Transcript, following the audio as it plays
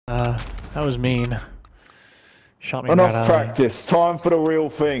That was mean. Shot me Enough right out practice. Time for the real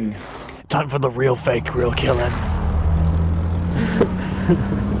thing. Time for the real fake, real killing.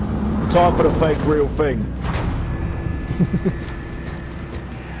 Time for the fake real thing.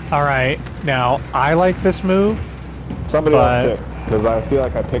 Alright, now, I like this move. Somebody else pick, because I feel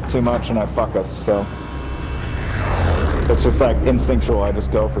like I pick too much and I fuck us, so... It's just like instinctual, I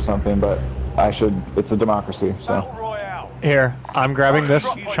just go for something, but I should... It's a democracy, so... Here, I'm grabbing this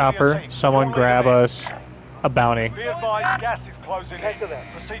chopper. Someone grab us a bounty. Be advised, gas is closing in.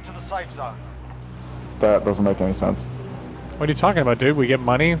 Proceed to the safe zone. That doesn't make any sense. What are you talking about, dude? We get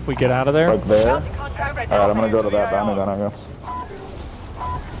money, we get out of there? Like there? Alright, I'm gonna go to that bounty then, I guess.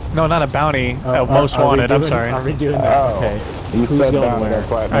 No, not a bounty. Most wanted, I'm sorry. Are we doing that? Oh, Okay. you said bounty, that's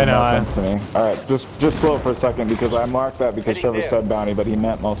why it made no I know, sense to me. Alright, just slow for a second, because I marked that because Trevor said bounty, but he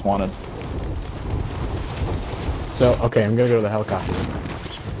meant most wanted. So, okay, I'm gonna go to the helicopter.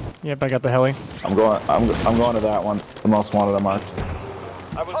 Yep, I got the heli. I'm going to that one, the most wanted I marked.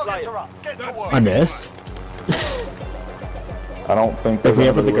 I missed. I don't think Pick there's me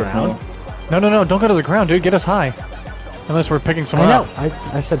up at anybody the with ground. me. No, don't go to the ground, dude. Get us high. Unless we're picking someone I know.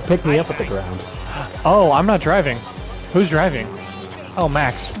 up. I said pick me up at the ground. Oh, I'm not driving. Who's driving? Oh,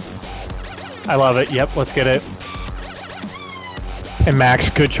 Max. I love it. Yep, let's get it. And Max,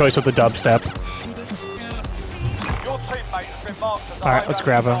 good choice with the dubstep. Alright, let's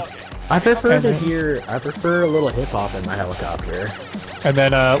grab him. I prefer to hear. I prefer a little hip hop in my helicopter. And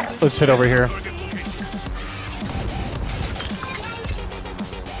then let's hit over here.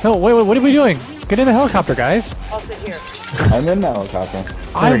 No, wait, what are we doing? Get in the helicopter, guys. I'll sit here. I'm in the helicopter.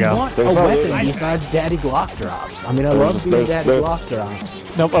 There we go. I want a weapon besides Daddy Glock drops. I mean, I love these Daddy Glock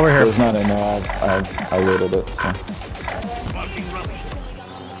drops. Nope, over here. There's none in there. I looted it. So.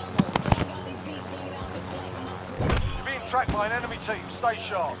 Being tracked by an enemy team. Stay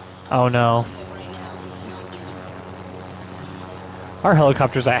sharp. Oh no. Our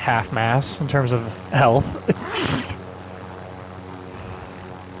helicopter's at half mass in terms of health.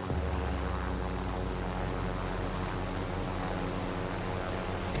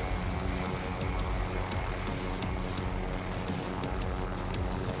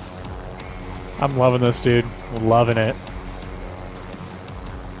 I'm loving this, dude. Loving it.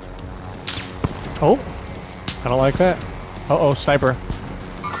 Oh, I don't like that. Uh-oh, sniper.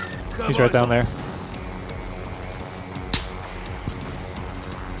 He's right down there.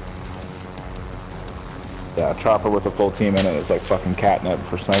 Yeah, chopper with a full team in it is like fucking catnip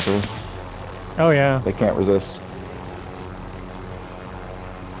for snipers. Oh yeah. They can't resist.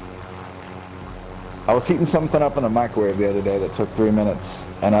 I was heating something up in a microwave the other day that took 3 minutes,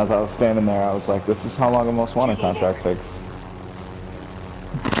 and as I was standing there, I was like, this is how long a most wanted contract takes.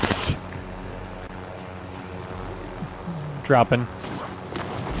 Dropping.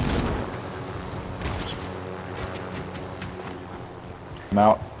 I'm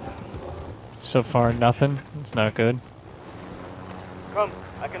out. So far, nothing. It's not good. Come,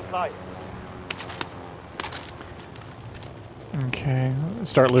 I can fly. Okay,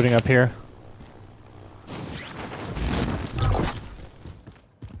 start looting up here.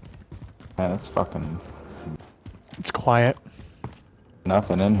 Man, it's fucking... It's quiet.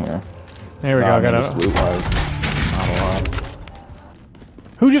 nothing in here. There we go, I got just loot-wise, not a lot.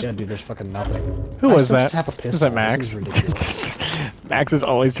 Who just... Yeah, dude, there's fucking nothing. Who was I that? still just have a pistol. Was that Max? This is ridiculous. Max is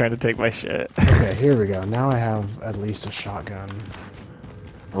always trying to take my shit. Okay, here we go. Now I have at least a shotgun.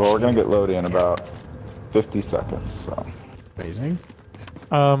 Well, we're gonna get loaded in about 50 seconds, so... Amazing.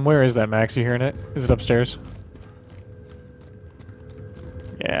 Where is that, Max? You hearing it? Is it upstairs?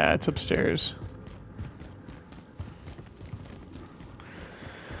 Yeah, it's upstairs.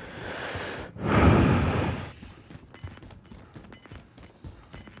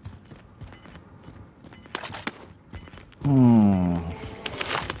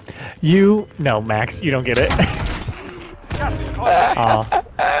 No, Max, you don't get it.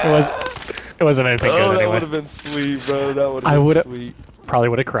 It wasn't anything good anyway. That would have been sweet, bro. That would have been sweet. Probably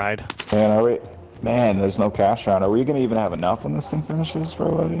would have cried. Man, there's no cash around. Are we gonna even have enough when this thing finishes for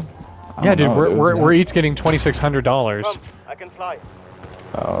loading? Yeah, dude, we're each getting $2,600. Come, I can fly.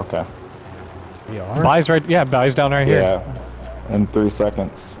 Oh, okay. We are? Buys right, yeah, buys down right here. Yeah, in 3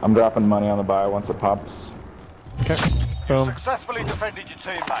 seconds. I'm dropping money on the buy once it pops. Okay, boom. Successfully defended your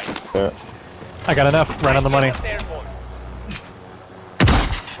teammate. There. I got enough, right on the money. Friendly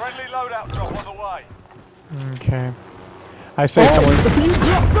loadout drop on the way. Okay. I say someone... You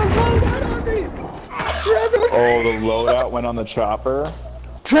dropped the loadout on me! Trevor! Oh, the loadout went on the chopper?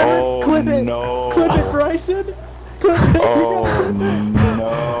 Trevor, clip it! No. Clip it, Bryson! Clip it! Oh,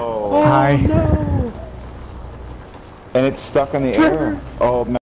 no. Oh, Hi. no! And it's stuck in the air. Oh, man.